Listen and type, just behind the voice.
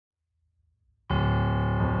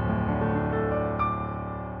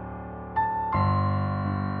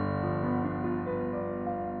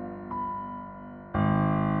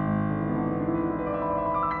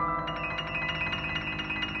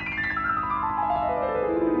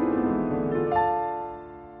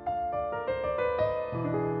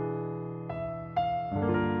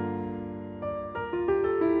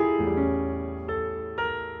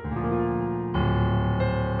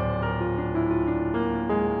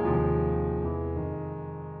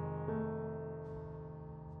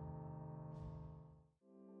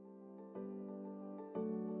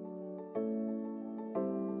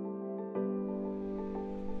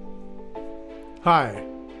Hi,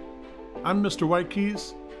 I'm Mr.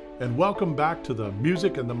 Whitekeys, and welcome back to the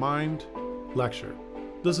Music and the Mind lecture.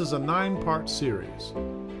 This is a 9-part series,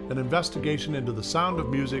 an investigation into the sound of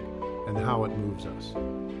music and how it moves us.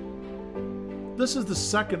 This is the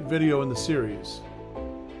second video in the series.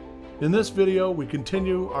 In this video, we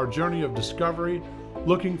continue our journey of discovery,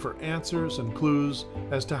 looking for answers and clues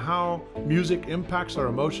as to how music impacts our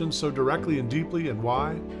emotions so directly and deeply and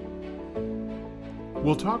why.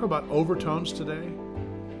 We'll talk about overtones today.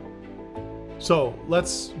 So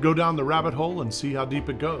let's go down the rabbit hole and see how deep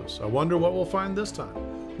it goes. I wonder what we'll find this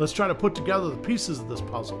time. Let's try to put together the pieces of this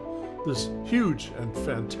puzzle, this huge and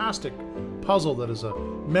fantastic puzzle that is a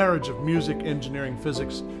marriage of music, engineering,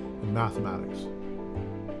 physics, and mathematics.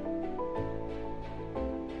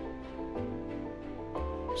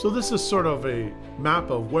 So this is sort of a map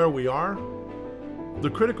of where we are. The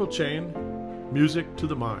critical chain, music to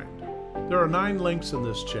the mind. There are 9 links in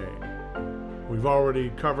this chain. We've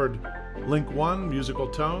already covered link 1, musical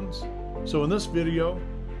tones. So in this video,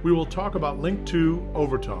 we will talk about link 2,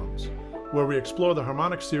 overtones, where we explore the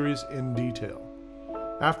harmonic series in detail.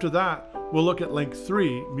 After that, we'll look at link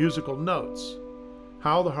 3, musical notes,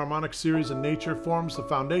 how the harmonic series in nature forms the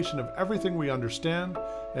foundation of everything we understand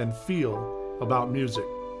and feel about music.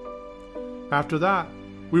 After that,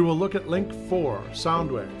 we will look at link 4, sound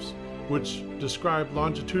waves, which describe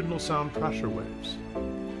longitudinal sound pressure waves.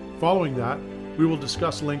 Following that, we will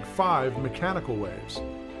discuss link 5, mechanical waves,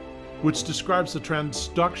 which describes the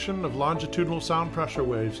transduction of longitudinal sound pressure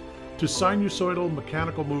waves to sinusoidal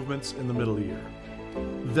mechanical movements in the middle ear.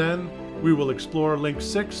 Then we will explore link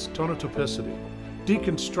 6, tonotopicity,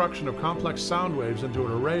 deconstruction of complex sound waves into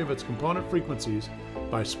an array of its component frequencies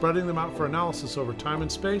by spreading them out for analysis over time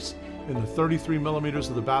and space in the 33 millimeters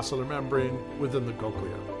of the basilar membrane within the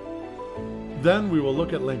cochlea. Then we will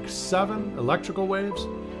look at link 7, electrical waves,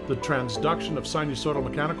 the transduction of sinusoidal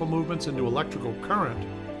mechanical movements into electrical current.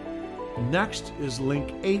 Next is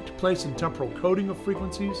link 8, place and temporal coding of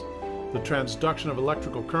frequencies, the transduction of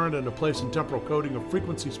electrical current into place and temporal coding of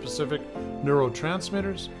frequency-specific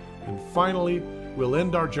neurotransmitters. And finally, we'll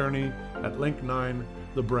end our journey at link 9,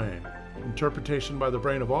 the brain, interpretation by the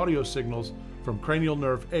brain of audio signals from Cranial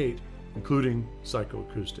Nerve 8, including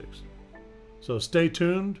psychoacoustics. So stay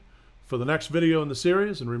tuned for the next video in the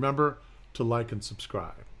series, and remember to like and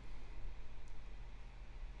subscribe.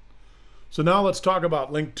 So now let's talk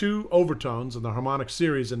about link 2, overtones, and the harmonic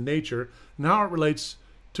series in nature and how it relates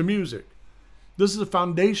to music. This is a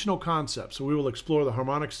foundational concept, so we will explore the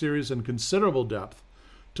harmonic series in considerable depth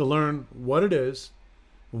to learn what it is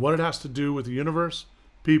and what it has to do with the universe,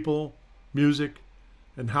 people, music,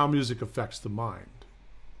 and how music affects the mind.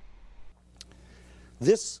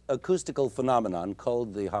 This acoustical phenomenon,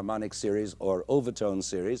 called the harmonic series or overtone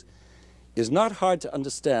series, is not hard to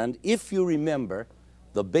understand if you remember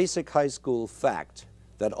the basic high school fact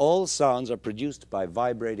that all sounds are produced by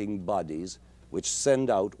vibrating bodies which send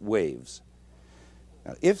out waves.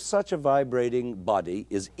 Now, if such a vibrating body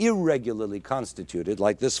is irregularly constituted,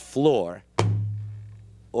 like this floor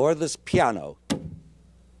or this piano,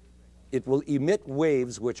 it will emit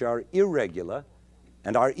waves which are irregular,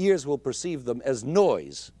 and our ears will perceive them as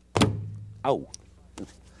noise. Ow.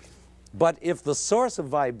 But if the source of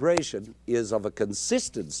vibration is of a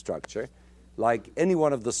consistent structure, like any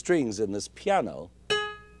one of the strings in this piano,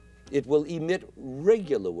 it will emit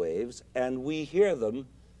regular waves, and we hear them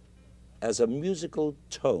as a musical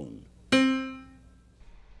tone.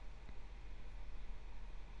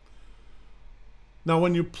 Now,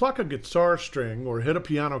 when you pluck a guitar string or hit a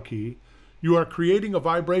piano key, you are creating a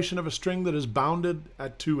vibration of a string that is bounded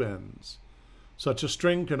at 2 ends. Such a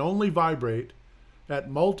string can only vibrate at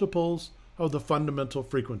multiples of the fundamental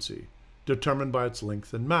frequency, determined by its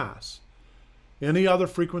length and mass. Any other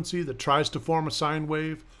frequency that tries to form a sine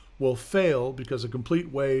wave will fail because a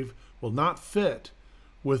complete wave will not fit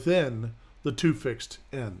within the 2 fixed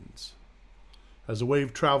ends. As a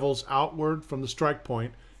wave travels outward from the strike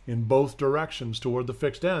point in both directions toward the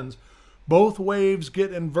fixed ends, both waves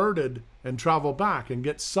get inverted and travel back and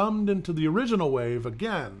get summed into the original wave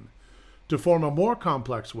again to form a more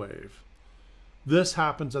complex wave. This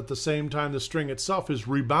happens at the same time the string itself is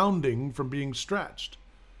rebounding from being stretched.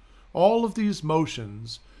 All of these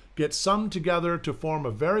motions get summed together to form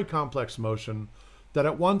a very complex motion that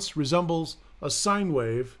at once resembles a sine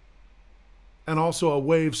wave and also a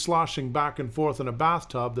wave sloshing back and forth in a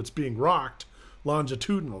bathtub that's being rocked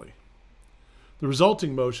longitudinally. The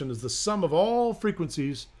resulting motion is the sum of all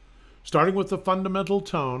frequencies, starting with the fundamental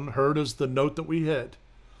tone, heard as the note that we hit,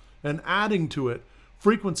 and adding to it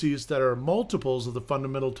frequencies that are multiples of the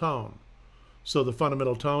fundamental tone. So the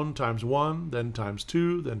fundamental tone times 1, then times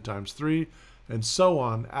 2, then times 3, and so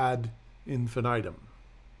on ad infinitum.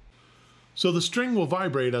 So the string will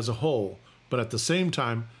vibrate as a whole, but at the same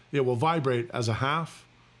time, it will vibrate as a half,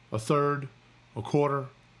 a third, a quarter,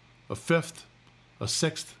 a fifth, a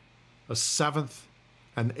sixth, a seventh,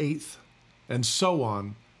 an eighth, and so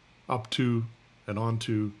on up to and on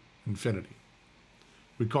to infinity.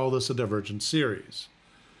 We call this a divergent series.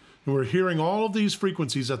 And we're hearing all of these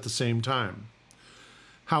frequencies at the same time.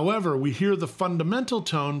 However, we hear the fundamental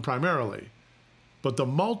tone primarily, but the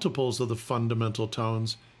multiples of the fundamental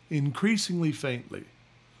tones increasingly faintly.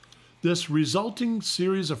 This resulting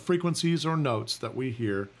series of frequencies or notes that we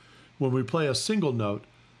hear when we play a single note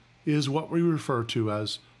is what we refer to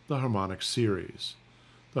as the harmonic series.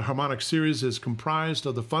 The harmonic series is comprised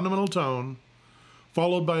of the fundamental tone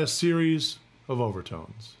followed by a series of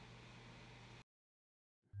overtones.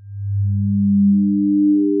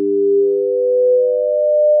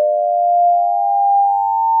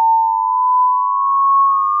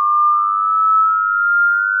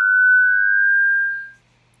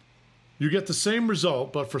 You get the same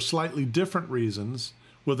result, but for slightly different reasons,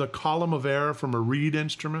 with a column of air from a reed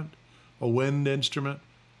instrument, a wind instrument,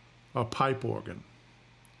 a pipe organ.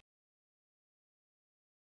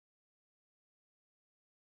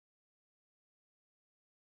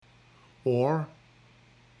 Or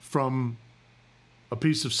from a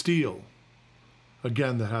piece of steel,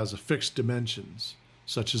 again that has a fixed dimensions,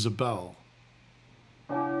 such as a bell.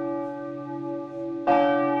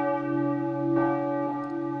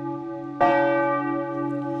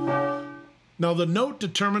 Now, the note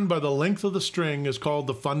determined by the length of the string is called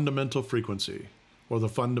the fundamental frequency, or the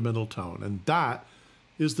fundamental tone, and that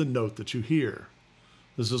is the note that you hear.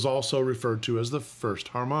 This is also referred to as the first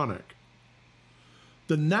harmonic.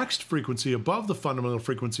 The next frequency above the fundamental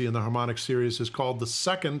frequency in the harmonic series is called the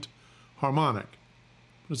second harmonic.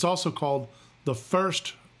 It's also called the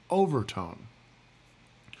first overtone.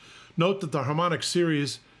 Note that the harmonic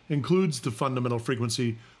series includes the fundamental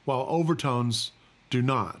frequency, while overtones do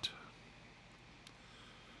not.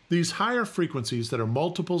 These higher frequencies that are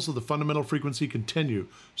multiples of the fundamental frequency continue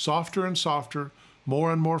softer and softer,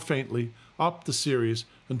 more and more faintly, up the series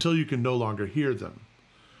until you can no longer hear them.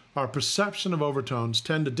 Our perception of overtones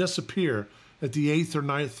tend to disappear at the 8th or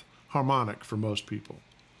 9th harmonic for most people.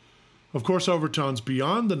 Of course, overtones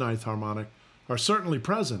beyond the 9th harmonic are certainly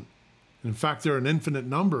present. In fact, there are an infinite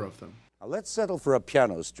number of them. Now let's settle for a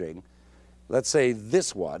piano string. Let's say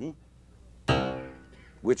this one,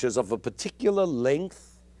 which is of a particular length,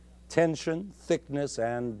 tension, thickness,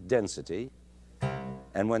 and density,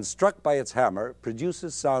 and when struck by its hammer,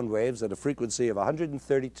 produces sound waves at a frequency of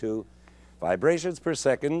 132 vibrations per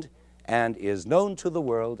second, and is known to the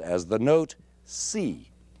world as the note C.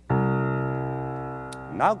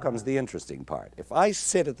 Now comes the interesting part. If I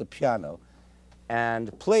sit at the piano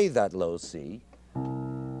and play that low C,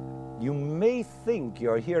 you may think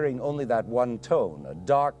you're hearing only that one tone, a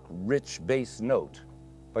dark, rich bass note.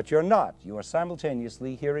 But you're not. You are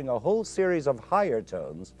simultaneously hearing a whole series of higher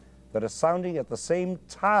tones that are sounding at the same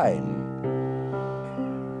time.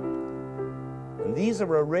 And these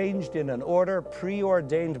are arranged in an order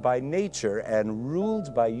preordained by nature and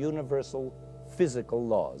ruled by universal physical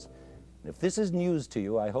laws. And if this is news to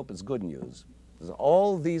you, I hope it's good news. Because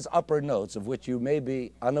all these upper notes, of which you may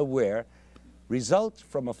be unaware, result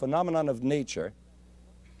from a phenomenon of nature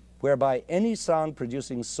whereby any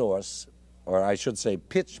sound-producing source, or I should say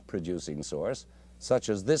pitch-producing source, such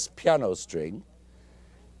as this piano string,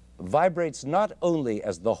 vibrates not only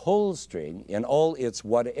as the whole string in all its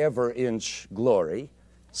whatever-inch glory,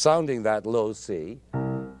 sounding that low C,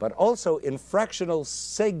 but also in fractional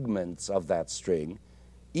segments of that string,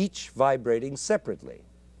 each vibrating separately.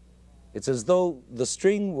 It's as though the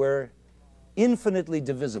string were infinitely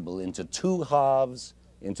divisible into 2 halves,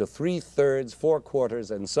 into 3/3,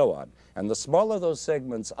 4/4, and so on. And the smaller those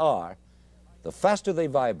segments are, the faster they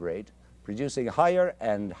vibrate, producing higher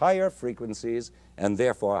and higher frequencies, and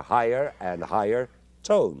therefore higher and higher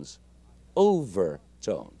tones,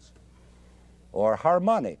 overtones, or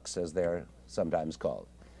harmonics, as they're sometimes called.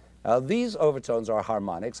 Now, these overtones or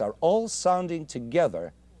harmonics are all sounding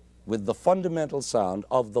together with the fundamental sound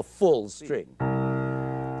of the full string.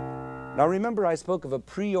 Now, remember I spoke of a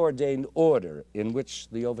preordained order in which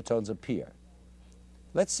the overtones appear.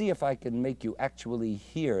 Let's see if I can make you actually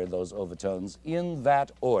hear those overtones in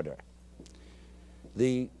that order.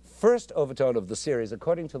 The first overtone of the series,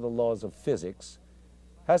 according to the laws of physics,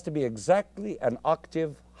 has to be exactly an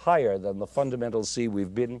octave higher than the fundamental C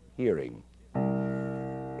we've been hearing.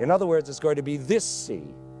 In other words, it's going to be this C,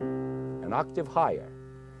 an octave higher.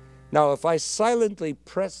 Now, if I silently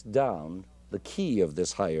press down the key of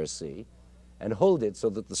this higher C and hold it so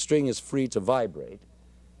that the string is free to vibrate,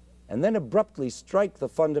 and then abruptly strike the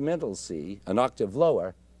fundamental C an octave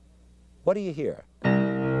lower, what do you hear?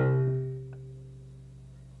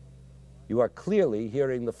 You are clearly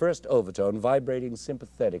hearing the first overtone vibrating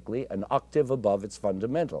sympathetically an octave above its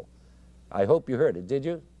fundamental. I hope you heard it, did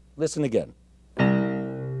you? Listen again.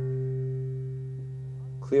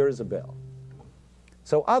 Clear as a bell.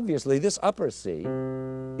 So obviously this upper C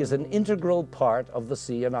is an integral part of the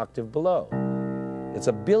C an octave below. It's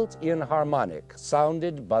a built-in harmonic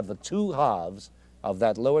sounded by the two halves of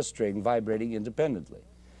that lower string vibrating independently.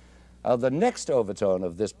 The next overtone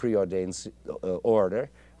of this preordained order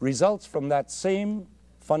results from that same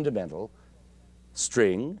fundamental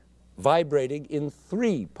string vibrating in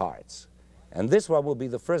three parts. And this one will be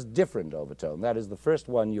the first different overtone. That is the first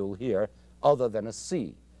one you'll hear other than a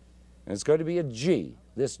C. And it's going to be a G,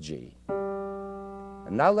 this G.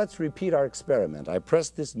 And now let's repeat our experiment. I press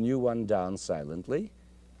this new one down silently,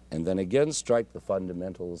 and then again strike the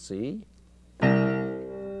fundamental C.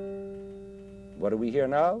 What do we hear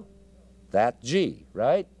now? That G,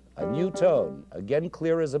 right? A new tone, again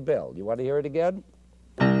clear as a bell. You want to hear it again?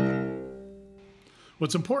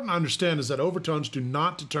 What's important to understand is that overtones do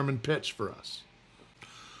not determine pitch for us.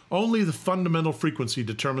 Only the fundamental frequency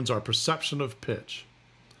determines our perception of pitch.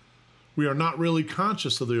 We are not really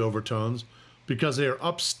conscious of the overtones because they are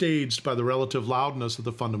upstaged by the relative loudness of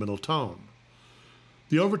the fundamental tone.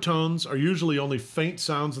 The overtones are usually only faint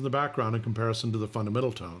sounds in the background in comparison to the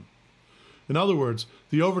fundamental tone. In other words,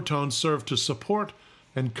 the overtones serve to support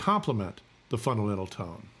and complement the fundamental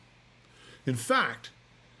tone. In fact,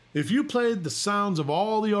 if you played the sounds of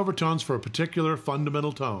all the overtones for a particular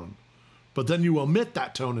fundamental tone, but then you omit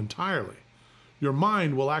that tone entirely, your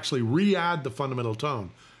mind will actually re-add the fundamental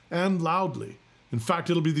tone, and loudly. In fact,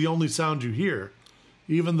 it'll be the only sound you hear,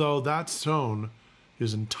 even though that tone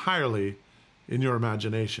is entirely in your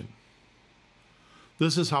imagination.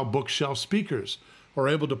 This is how bookshelf speakers are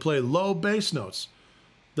able to play low bass notes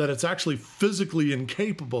that it's actually physically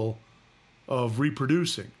incapable of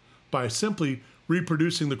reproducing by simply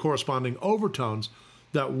reproducing the corresponding overtones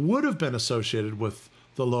that would have been associated with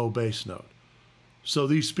the low bass note. So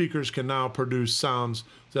these speakers can now produce sounds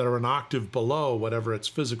that are an octave below whatever its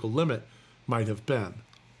physical limit might have been.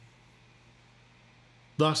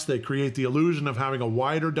 Thus, they create the illusion of having a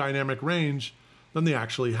wider dynamic range than they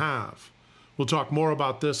actually have. We'll talk more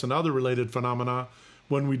about this and other related phenomena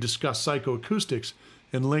when we discuss psychoacoustics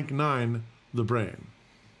in Link 9, the brain.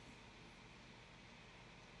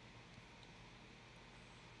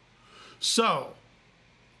 So,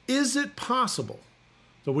 is it possible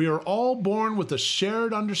that we are all born with a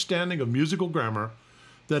shared understanding of musical grammar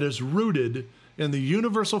that is rooted in the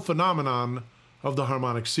universal phenomenon of the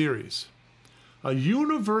harmonic series? A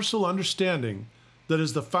universal understanding that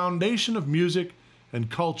is the foundation of music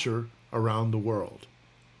and culture around the world.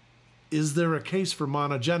 Is there a case for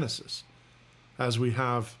monogenesis, as we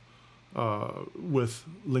have with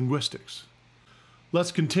linguistics?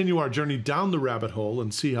 Let's continue our journey down the rabbit hole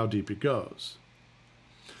and see how deep it goes.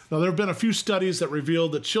 Now, there have been a few studies that reveal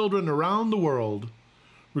that children around the world,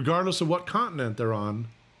 regardless of what continent they're on,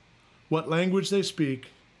 what language they speak,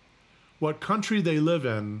 what country they live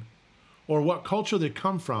in, or what culture they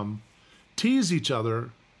come from, tease each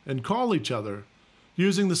other and call each other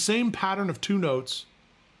using the same pattern of two notes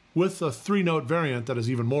with a three-note variant that is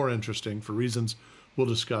even more interesting for reasons we'll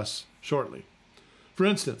discuss shortly. For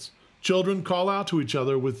instance, children call out to each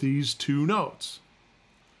other with these two notes.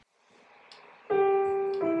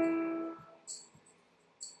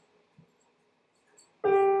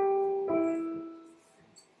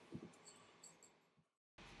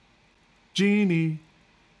 Jeannie,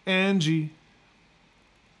 Angie.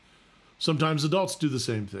 Sometimes adults do the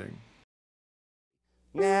same thing.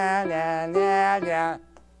 Na, na, na, na.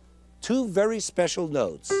 Two very special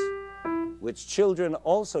notes, which children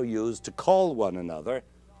also use to call one another.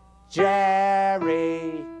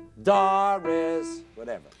 Jerry, Doris,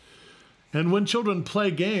 whatever. And when children play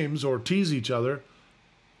games or tease each other,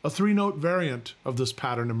 a three-note variant of this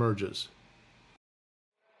pattern emerges.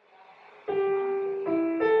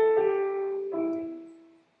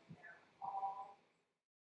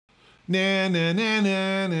 Na, na, na,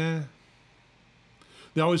 na, na.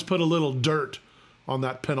 They always put a little dirt on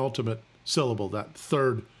that penultimate syllable, that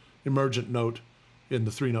third emergent note in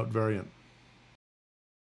the three-note variant.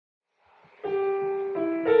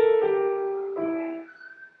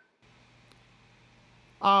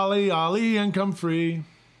 Ollie, Ollie, and come free.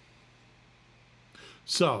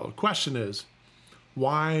 So, the question is,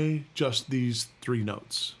 why just these three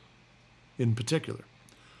notes in particular?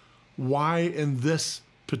 Why in this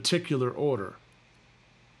particular order?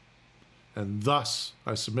 And thus,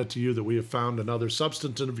 I submit to you that we have found another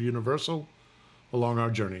substantive universal along our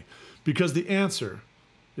journey, because the answer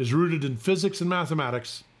is rooted in physics and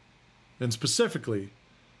mathematics, and specifically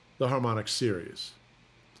the harmonic series.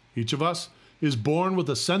 Each of us is born with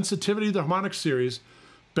a sensitivity to the harmonic series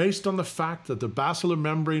based on the fact that the basilar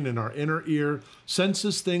membrane in our inner ear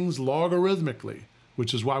senses things logarithmically,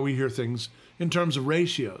 which is why we hear things in terms of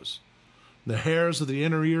ratios. The hairs of the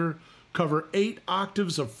inner ear cover 8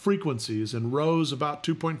 octaves of frequencies in rows about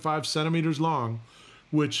 2.5 centimeters long,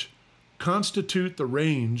 which constitute the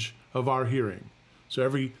range of our hearing. So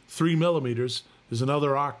every 3 millimeters is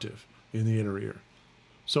another octave in the inner ear.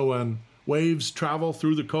 So when waves travel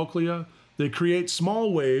through the cochlea, they create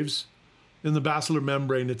small waves in the basilar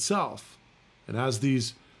membrane itself. And as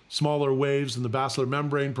these smaller waves in the basilar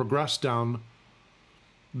membrane progress down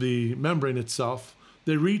the membrane itself,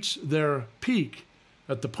 they reach their peak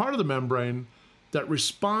at the part of the membrane that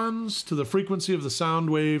responds to the frequency of the sound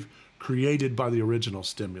wave created by the original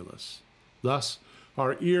stimulus. Thus,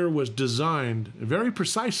 our ear was designed very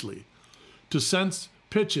precisely to sense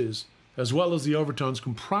pitches as well as the overtones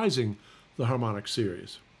comprising the harmonic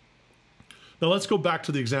series. Now let's go back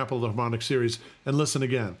to the example of the harmonic series and listen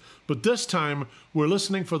again. But this time, we're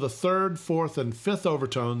listening for the 3rd, 4th, and 5th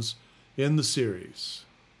overtones in the series.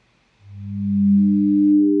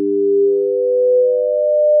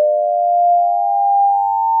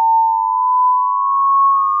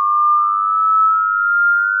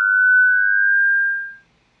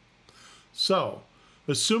 So,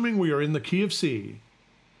 assuming we are in the key of C,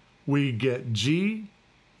 we get G,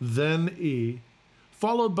 then E,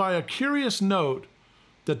 followed by a curious note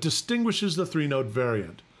that distinguishes the 3-note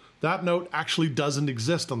variant. That note actually doesn't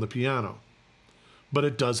exist on the piano, but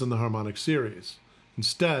it does in the harmonic series.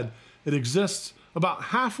 Instead, it exists about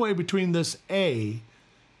halfway between this A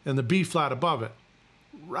and the B flat above it,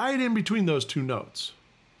 right in between those 2 notes.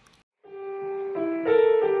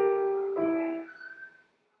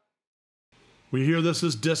 We hear this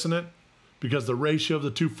as dissonant because the ratio of the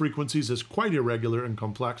 2 frequencies is quite irregular and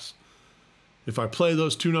complex. If I play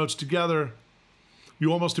those 2 notes together,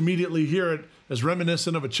 you almost immediately hear it as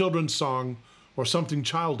reminiscent of a children's song or something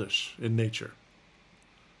childish in nature.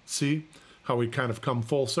 See how we kind of come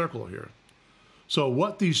full circle here? So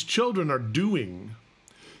what these children are doing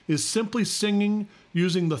is simply singing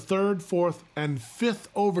using the 3rd, 4th, and 5th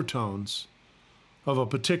overtones of a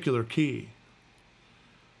particular key.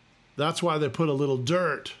 That's why they put a little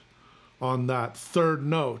dirt on that 3rd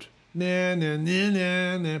note, na, na, na,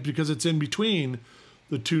 na, na, because it's in between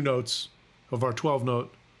the 2 notes of our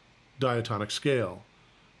 12-note diatonic scale.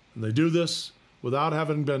 And they do this without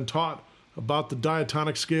having been taught about the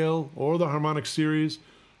diatonic scale or the harmonic series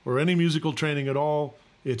or any musical training at all.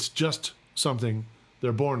 It's just something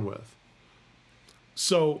they're born with.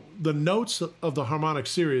 So the notes of the harmonic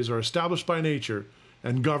series are established by nature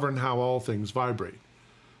and govern how all things vibrate.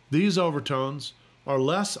 These overtones are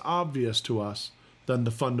less obvious to us than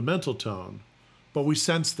the fundamental tone, but we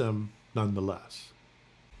sense them nonetheless.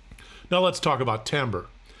 Now let's talk about timbre.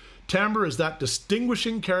 Timbre is that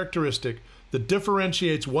distinguishing characteristic that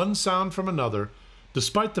differentiates one sound from another,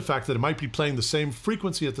 despite the fact that it might be playing the same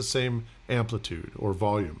frequency at the same amplitude or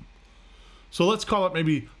volume. So let's call it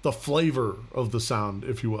maybe the flavor of the sound,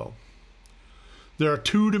 if you will. There are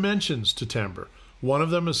 2 dimensions to timbre. One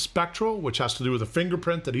of them is spectral, which has to do with a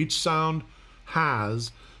fingerprint that each sound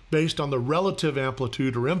has based on the relative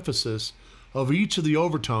amplitude or emphasis of each of the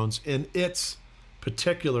overtones in its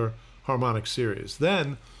particular harmonic series.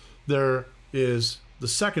 Then there is the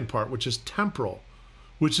second part, which is temporal,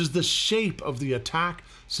 which is the shape of the attack,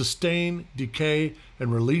 sustain, decay,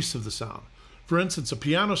 and release of the sound. For instance, a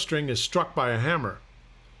piano string is struck by a hammer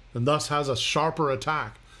and thus has a sharper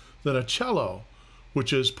attack than a cello,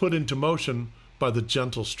 which is put into motion by the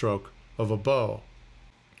gentle stroke of a bow.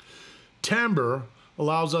 Timbre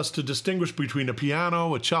allows us to distinguish between a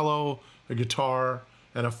piano, a cello, a guitar,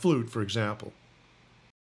 and a flute, for example.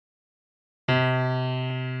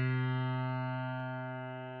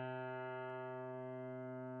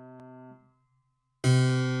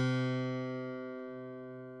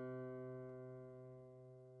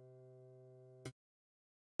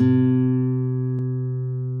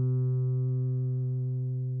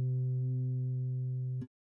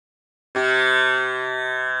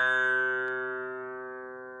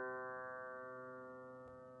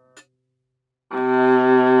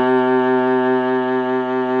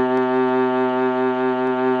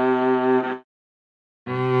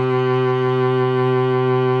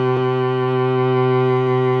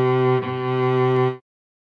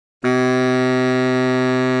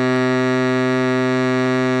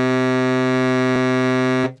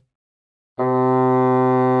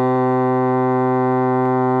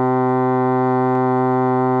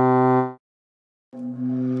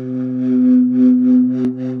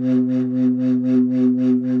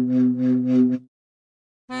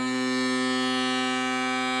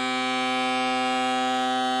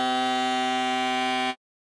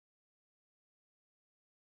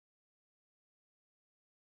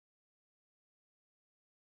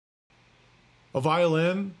 A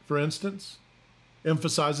violin, for instance,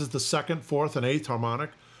 emphasizes the second, fourth, and eighth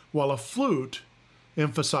harmonic, while a flute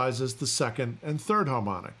emphasizes the second and third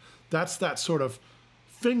harmonic. That's that sort of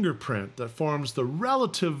fingerprint that forms the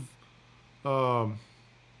relative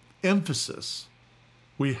emphasis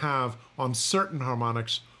we have on certain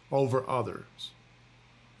harmonics over others.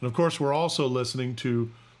 And of course, we're also listening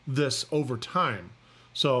to this over time.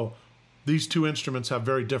 So these two instruments have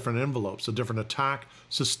very different envelopes, a different attack,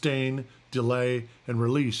 sustain, delay, and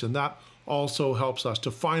release. And that also helps us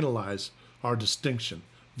to finalize our distinction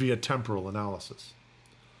via temporal analysis.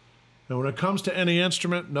 Now, when it comes to any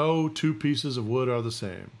instrument, no two pieces of wood are the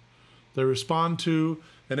same. They respond to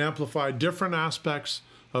and amplify different aspects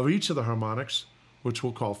of each of the harmonics, which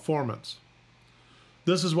we'll call formants.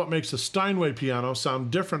 This is what makes a Steinway piano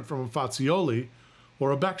sound different from a Fazioli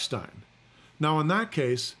or a Bechstein. Now, in that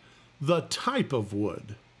case, the type of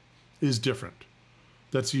wood is different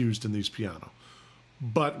that's used in these pianos.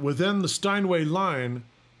 But within the Steinway line,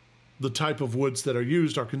 the type of woods that are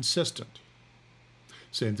used are consistent.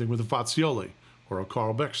 Same thing with a Fazioli or a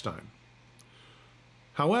Carl Bechstein.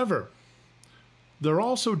 However, there are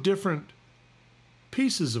also different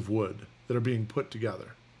pieces of wood that are being put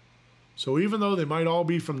together. So even though they might all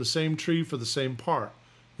be from the same tree for the same part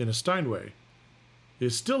in a Steinway,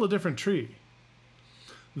 it's still a different tree.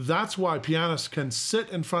 That's why pianists can sit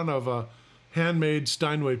in front of a handmade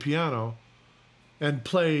Steinway piano and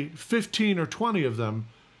play 15 or 20 of them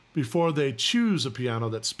before they choose a piano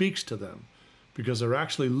that speaks to them, because they're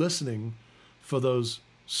actually listening for those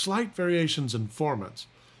slight variations in formants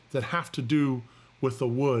that have to do with the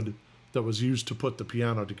wood that was used to put the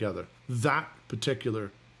piano together, that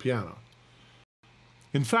particular piano.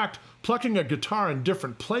 In fact, plucking a guitar in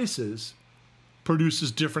different places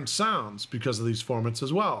produces different sounds because of these formants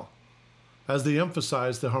as well, as they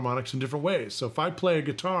emphasize the harmonics in different ways. So if I play a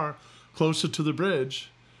guitar closer to the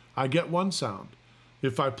bridge, I get one sound.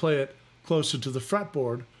 If I play it closer to the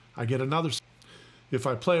fretboard, I get another sound. If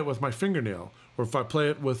I play it with my fingernail, or if I play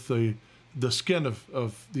it with the skin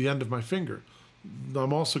of the end of my finger,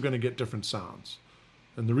 I'm also going to get different sounds.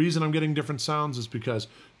 And the reason I'm getting different sounds is because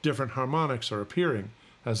different harmonics are appearing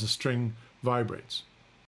as the string vibrates.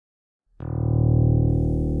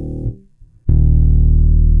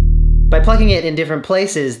 By plugging it in different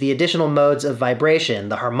places, the additional modes of vibration,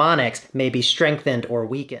 the harmonics, may be strengthened or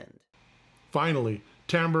weakened. Finally,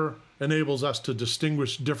 timbre enables us to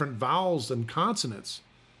distinguish different vowels and consonants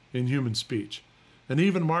in human speech, and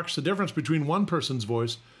even marks the difference between one person's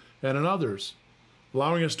voice and another's,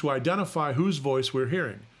 allowing us to identify whose voice we're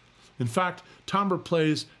hearing. In fact, timbre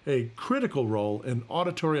plays a critical role in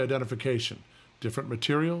auditory identification. Different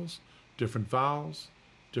materials, different vowels,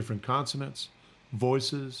 different consonants,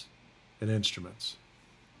 voices, and instruments.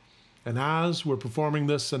 And as we're performing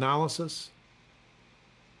this analysis,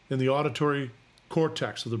 in the auditory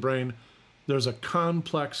cortex of the brain, there's a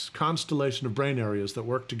complex constellation of brain areas that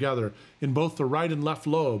work together in both the right and left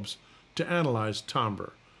lobes to analyze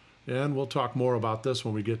timbre. And we'll talk more about this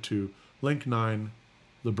when we get to Link 9,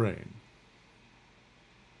 the brain.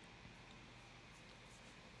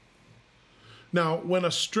 Now, when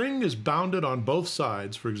a string is bounded on both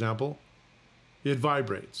sides, for example, it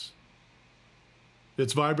vibrates.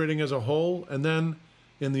 It's vibrating as a whole, and then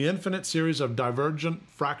in the infinite series of divergent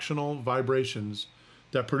fractional vibrations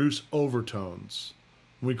that produce overtones.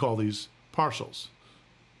 We call these partials.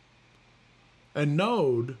 A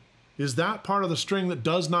node is that part of the string that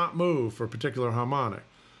does not move for a particular harmonic,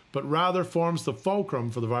 but rather forms the fulcrum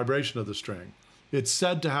for the vibration of the string. It's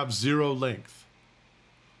said to have zero length,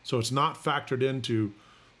 so it's not factored into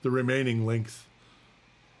the remaining length.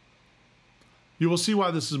 You will see why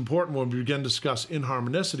this is important when we begin to discuss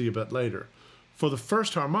inharmonicity a bit later. For the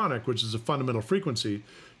first harmonic, which is a fundamental frequency,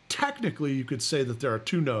 technically you could say that there are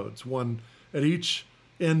two nodes, one at each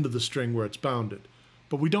end of the string where it's bounded.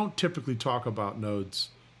 But we don't typically talk about nodes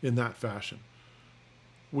in that fashion.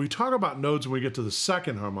 We talk about nodes when we get to the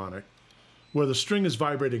second harmonic, where the string is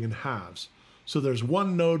vibrating in halves. So there's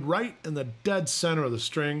one node right in the dead center of the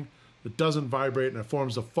string that doesn't vibrate, and it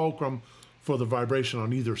forms the fulcrum for the vibration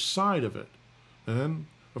on either side of it. And,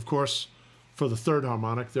 of course, for the third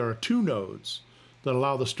harmonic, there are two nodes that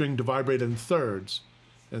allow the string to vibrate in thirds,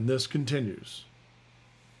 and this continues.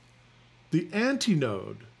 The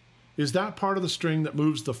antinode is that part of the string that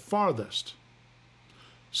moves the farthest.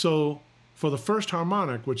 So, for the first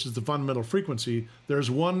harmonic, which is the fundamental frequency, there's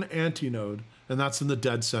one antinode, and that's in the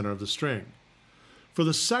dead center of the string. For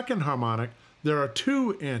the second harmonic, there are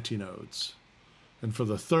two antinodes. And for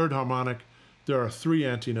the third harmonic, there are three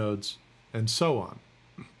antinodes, and so on.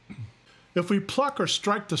 If we pluck or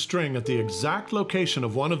strike the string at the exact location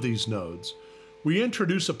of one of these nodes, we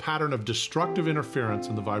introduce a pattern of destructive interference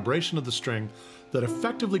in the vibration of the string that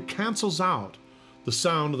effectively cancels out the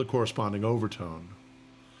sound of the corresponding overtone.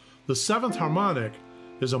 The seventh harmonic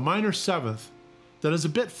is a minor seventh that is a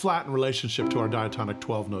bit flat in relationship to our diatonic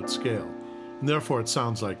 12-note scale, and therefore it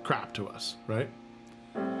sounds like crap to us, right?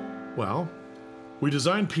 Well, we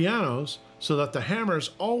designed pianos so that the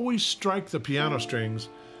hammers always strike the piano strings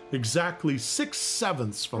exactly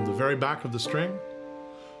 6/7 from the very back of the string.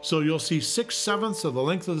 So you'll see 6/7 of the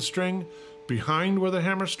length of the string behind where the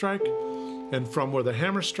hammers strike, and from where the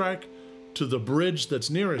hammers strike to the bridge that's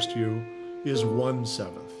nearest you is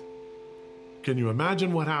 1/7. Can you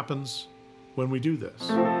imagine what happens when we do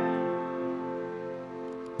this?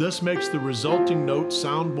 This makes the resulting note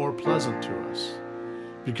sound more pleasant to us,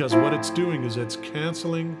 because what it's doing is it's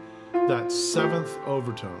canceling that seventh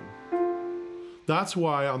overtone. That's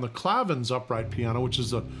why on the Clavins upright piano, which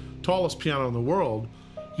is the tallest piano in the world,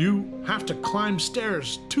 you have to climb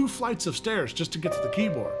stairs, 2 flights of stairs, just to get to the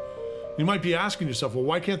keyboard. You might be asking yourself, well,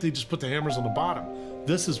 why can't they just put the hammers on the bottom?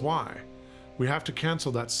 This is why. We have to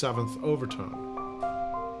cancel that seventh overtone.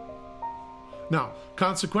 Now,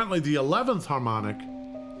 consequently, the 11th harmonic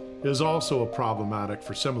is also problematic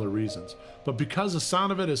for similar reasons. But because the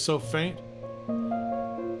sound of it is so faint,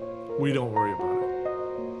 we don't worry about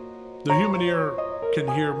it. The human ear can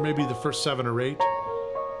hear maybe the first 7 or 8,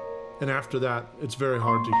 and after that, it's very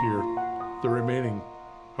hard to hear the remaining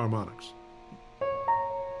harmonics.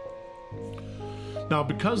 Now,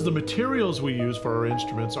 because the materials we use for our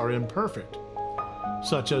instruments are imperfect,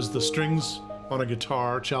 such as the strings on a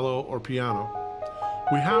guitar, cello, or piano,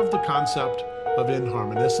 we have the concept of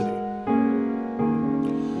inharmonicity.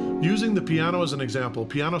 Using the piano as an example,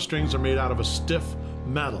 piano strings are made out of a stiff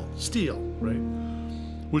metal, steel, right?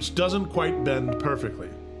 Which doesn't quite bend perfectly.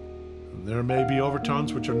 And there may be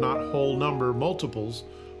overtones which are not whole number multiples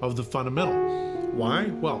of the fundamental. Why?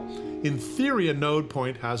 Well, in theory, a node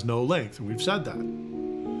point has no length, and we've said that.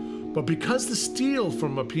 But because the steel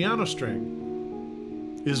from a piano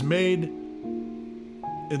string is made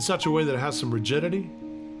in such a way that it has some rigidity,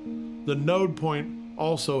 the node point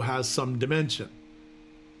also has some dimension.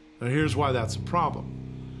 Now here's why that's a problem.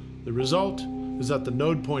 The result is that the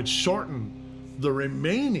node points shorten the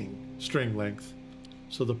remaining string length,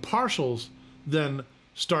 so the partials then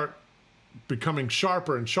start becoming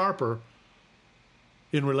sharper and sharper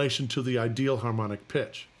in relation to the ideal harmonic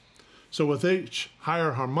pitch. So with each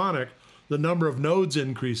higher harmonic, the number of nodes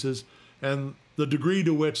increases, and the degree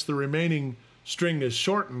to which the remaining string is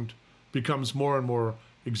shortened becomes more and more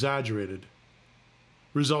exaggerated,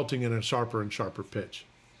 resulting in a sharper and sharper pitch.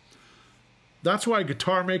 That's why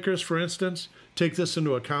guitar makers, for instance, take this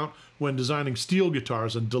into account when designing steel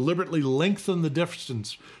guitars and deliberately lengthen the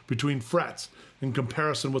distance between frets in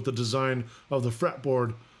comparison with the design of the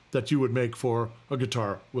fretboard that you would make for a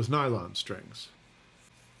guitar with nylon strings.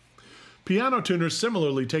 Piano tuners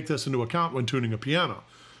similarly take this into account when tuning a piano.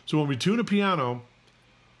 So when we tune a piano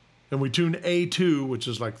and we tune A2, which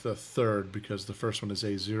is like the third because the first one is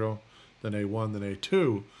A0, then A1, then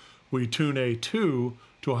A2, we tune A2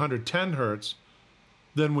 to 110 hertz,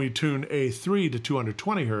 then we tune A3 to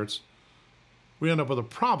 220 hertz, we end up with a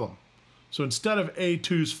problem. So instead of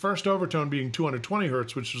A2's first overtone being 220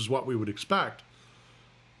 hertz, which is what we would expect,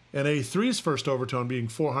 and A3's first overtone being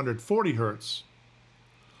 440 hertz,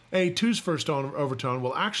 A2's first overtone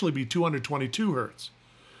will actually be 222 hertz.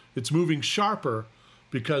 It's moving sharper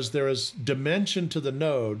because there is dimension to the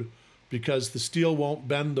node, because the steel won't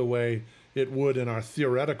bend the way it would in our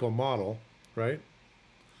theoretical model, right?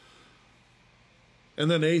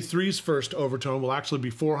 And then A3's first overtone will actually be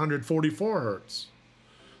 444 hertz.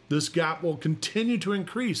 This gap will continue to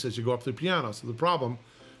increase as you go up the piano, so the problem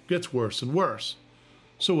gets worse and worse.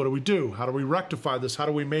 So what do? How do we rectify this? How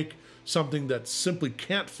do we make something that simply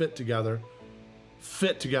can't fit together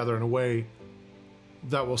in a way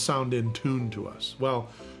that will sound in tune to us? Well,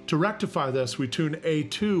 to rectify this, we tune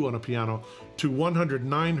A2 on a piano to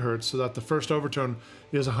 109 hertz so that the first overtone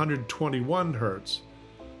is 121 hertz.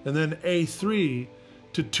 And then A3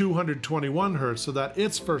 to 221 hertz so that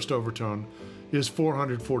its first overtone is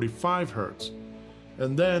 445 hertz.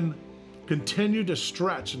 And then continue to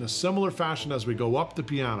stretch in a similar fashion as we go up the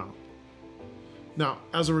piano. Now,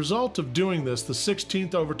 as a result of doing this, the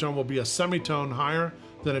 16th overtone will be a semitone higher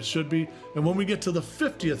than it should be, and when we get to the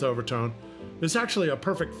 50th overtone, it's actually a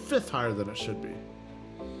perfect fifth higher than it should be.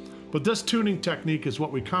 But this tuning technique is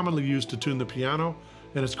what we commonly use to tune the piano,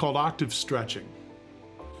 and it's called octave stretching.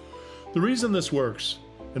 The reason this works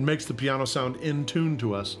and makes the piano sound in tune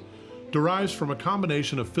to us derives from a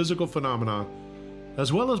combination of physical phenomena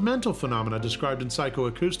as well as mental phenomena described in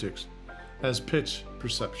psychoacoustics as pitch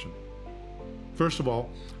perception. First of all,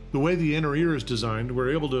 the way the inner ear is designed,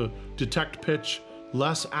 we're able to detect pitch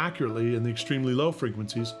less accurately in the extremely low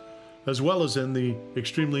frequencies, as well as in the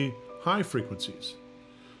extremely high frequencies.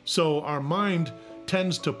 So our mind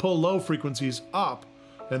tends to pull low frequencies up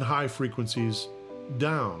and high frequencies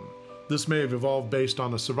down. This may have evolved based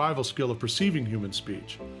on a survival skill of perceiving human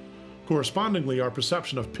speech. Correspondingly, our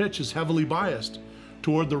perception of pitch is heavily biased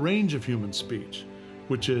toward the range of human speech,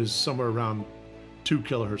 which is somewhere around 2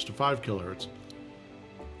 kilohertz to 5 kilohertz.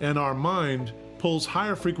 And our mind pulls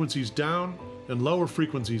higher frequencies down and lower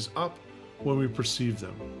frequencies up when we perceive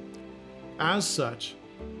them. As such,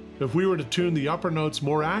 if we were to tune the upper notes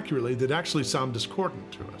more accurately, they'd actually sound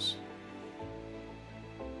discordant to us.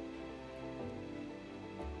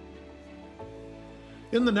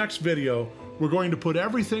 In the next video, we're going to put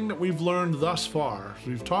everything that we've learned thus far.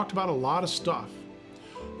 We've talked about a lot of stuff,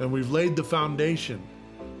 and we've laid the foundation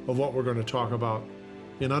of what we're going to talk about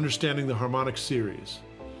in understanding the harmonic series.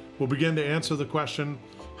 We'll begin to answer the question,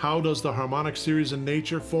 how does the harmonic series in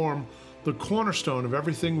nature form the cornerstone of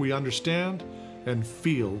everything we understand and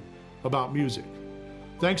feel about music?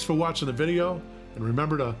 Thanks for watching the video, and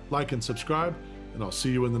remember to like and subscribe, and I'll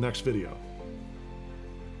see you in the next video.